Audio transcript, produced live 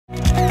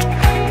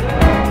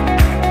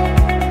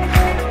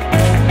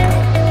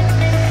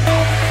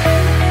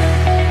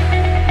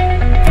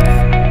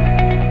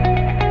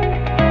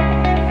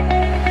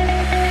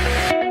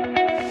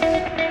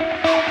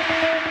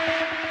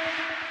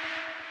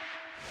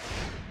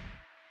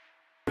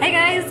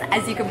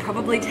as you can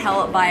probably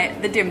tell by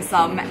the dim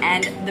sum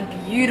and the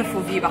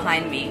beautiful view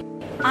behind me.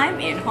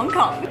 I'm in Hong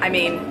Kong. I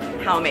mean,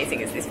 how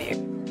amazing is this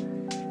view?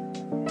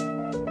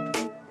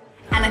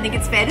 And I think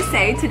it's fair to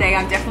say today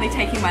I'm definitely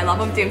taking my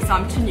love of dim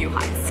sum to new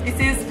heights. This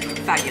is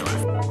fabulous.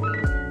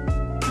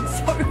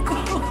 So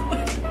cool.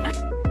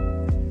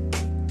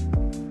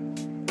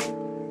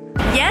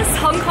 Yes,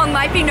 Hong Kong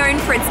might be known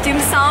for its dim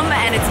sum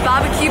and its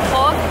barbecue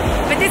pork,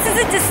 but this is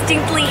a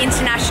distinctly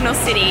international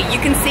city. You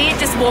can see it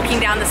just walking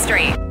down the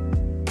street.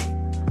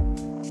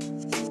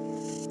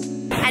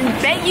 And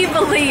bet you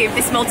believe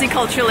this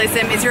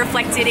multiculturalism is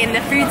reflected in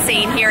the food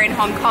scene here in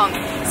Hong Kong.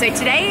 So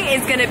today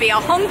is going to be a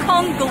Hong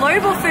Kong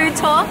global food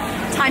tour.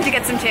 Time to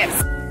get some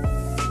tips.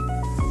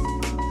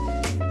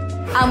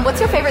 What's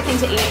your favorite thing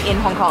to eat in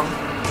Hong Kong?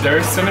 There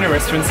are so many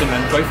restaurants in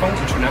Kwai Fong,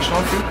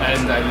 international food,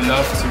 and I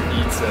love to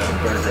eat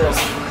burgers,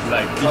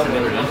 like beef and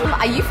liberty.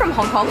 Are you from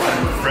Hong Kong?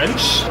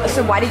 French.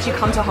 So why did you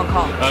come to Hong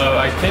Kong?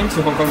 I came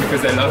to Hong Kong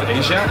because I love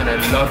Asia and I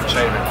love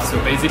China. So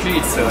basically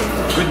it's a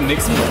good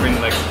mix between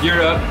like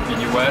Europe, the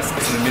US,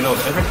 it's in the middle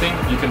of everything.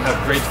 You can have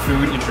great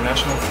food,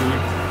 international food,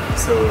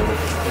 so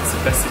it's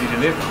the best city to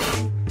live.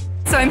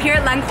 So I'm here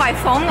at Lan Kwai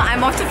Fong.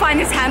 I'm off to find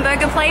this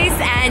hamburger place,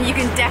 and you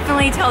can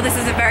definitely tell this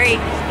is a very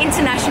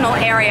international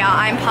area.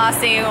 I'm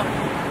passing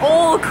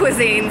all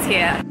cuisines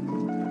here.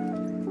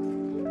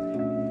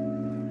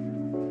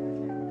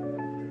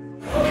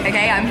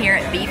 Okay, I'm here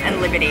at Beef and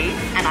Liberty,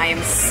 and I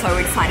am so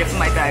excited for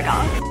my burger.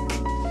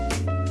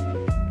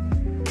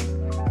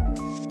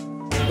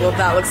 Well,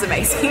 that looks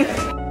amazing.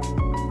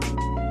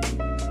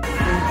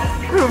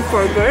 It's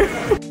so good.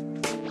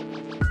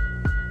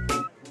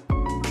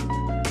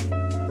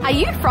 Are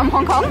you from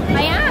Hong Kong?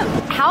 I am.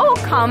 How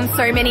come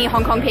so many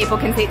Hong Kong people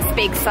can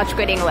speak such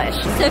good English?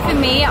 So for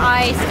me,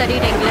 I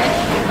studied English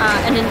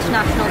at an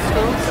international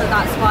school, so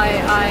that's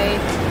why I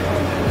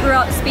grew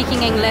up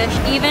speaking English.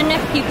 Even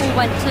if people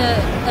went to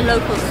a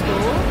local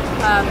school,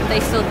 they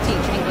still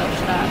teach English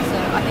there, so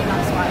I think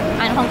that's why.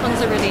 And Hong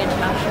Kong's a really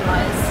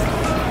internationalized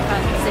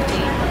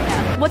city.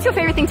 Yeah. What's your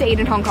favorite thing to eat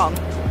in Hong Kong?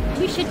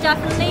 You should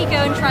definitely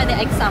go and try the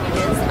egg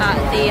sandwiches at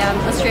the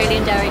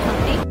Australian Dairy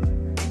Company.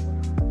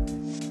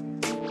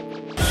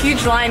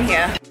 Huge line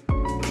here.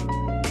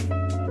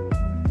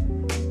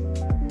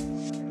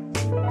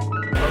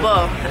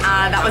 Whoa,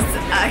 that was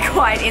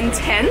quite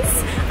intense.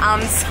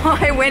 So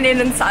I went in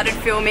and started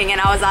filming,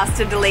 and I was asked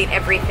to delete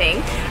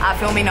everything.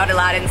 Filming not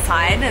allowed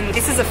inside, and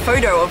this is a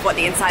photo of what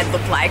the inside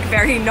looked like.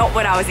 Very not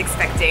what I was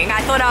expecting. I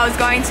thought I was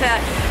going to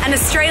an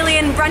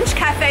Australian brunch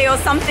cafe or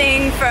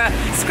something for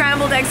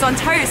scrambled eggs on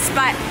toast,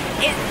 but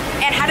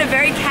it had a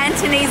very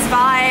Cantonese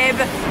vibe.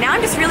 Now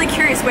I'm just really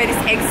curious where this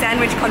egg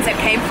sandwich concept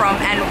came from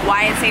and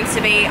why it seems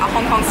to be a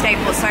Hong Kong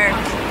staple. So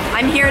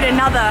I'm here at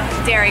another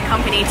dairy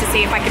company to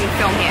see if I can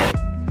film here.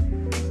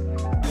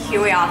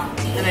 Here we are,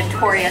 the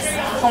notorious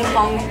Hong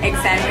Kong egg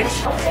sandwich.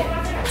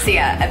 So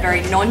yeah, a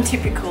very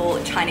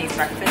non-typical Chinese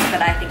breakfast,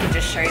 but I think it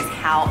just shows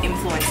how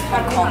influenced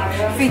Hong Kong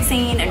food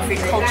scene and food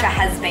culture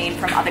has been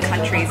from other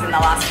countries in the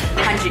last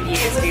 100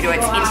 years due to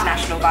its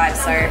international vibe.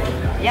 So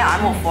yeah,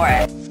 I'm all for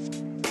it.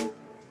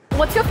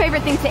 What's your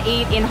favorite thing to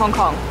eat in Hong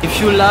Kong?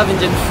 If you love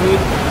Indian food,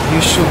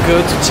 you should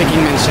go to Chungking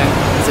Mansion.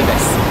 It's the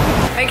best.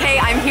 Okay,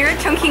 I'm here at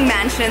Chungking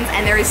Mansions,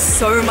 and there is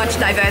so much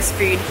diverse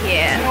food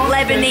here.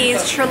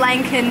 Lebanese, Sri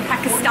Lankan,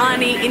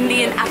 Pakistani,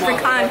 Indian,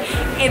 African,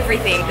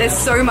 everything. There's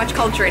so much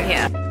culture in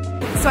here.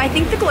 So I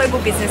think the global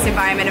business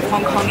environment of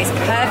Hong Kong is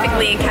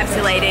perfectly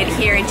encapsulated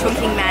here in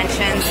Chungking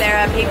Mansions. There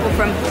are people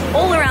from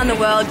all around the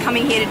world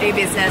coming here to do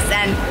business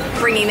and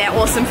bringing their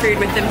awesome food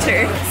with them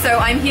too. So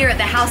I'm here at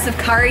the House of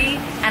Curry,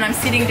 and I'm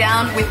sitting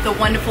down with the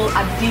wonderful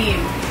Abdeen.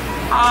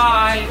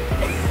 Hi,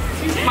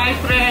 my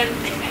friend.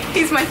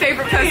 He's my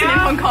favorite person in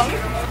Hong Kong.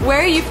 Where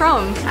are you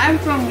from? I'm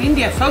from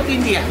India, South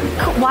India.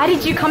 Why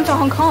did you come to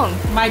Hong Kong?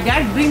 My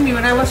dad bring me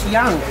when I was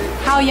young.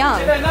 How young?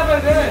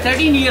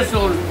 13 years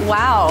old.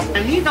 Wow.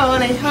 呢度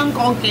嚟香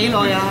港幾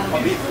耐啊?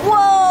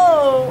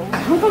 Whoa!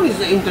 Hong Kong is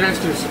an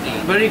international city.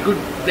 Very good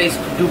place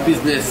to do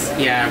business.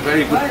 Yeah,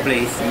 very good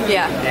place.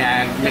 Yeah.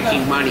 Yeah,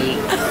 making money.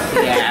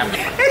 Yeah.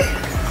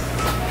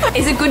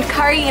 Is it good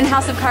curry in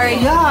House of Curry?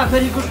 Yeah,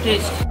 very good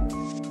taste.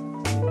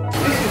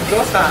 This is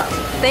dosa.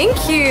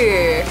 Thank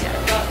you.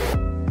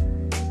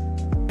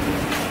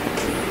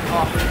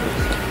 Oh,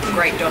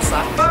 great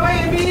dosa. Bye bye,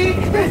 Amy.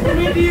 Nice to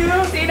meet you.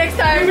 See you next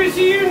time. We will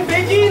see you in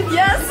Beijing.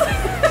 Yes.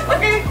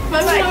 Okay.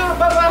 Bye bye.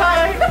 Bye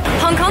bye.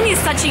 Hong Kong is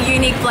such a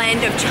unique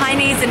blend of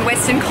Chinese and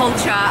Western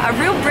culture, a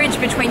real bridge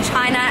between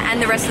China and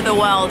the rest of the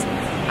world.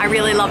 I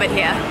really love it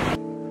here.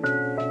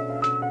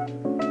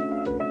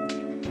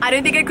 I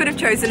don't think I could have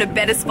chosen a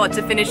better spot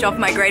to finish off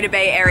my Greater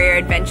Bay Area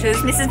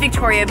adventures. This is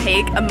Victoria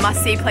Peak, a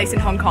must-see place in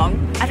Hong Kong.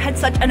 I've had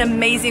such an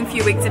amazing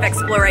few weeks of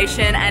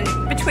exploration, and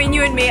between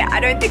you and me, I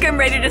don't think I'm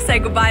ready to say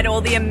goodbye to all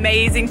the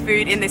amazing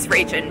food in this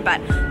region, but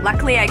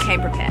luckily I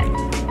came prepared.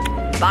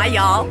 Bye,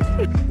 y'all.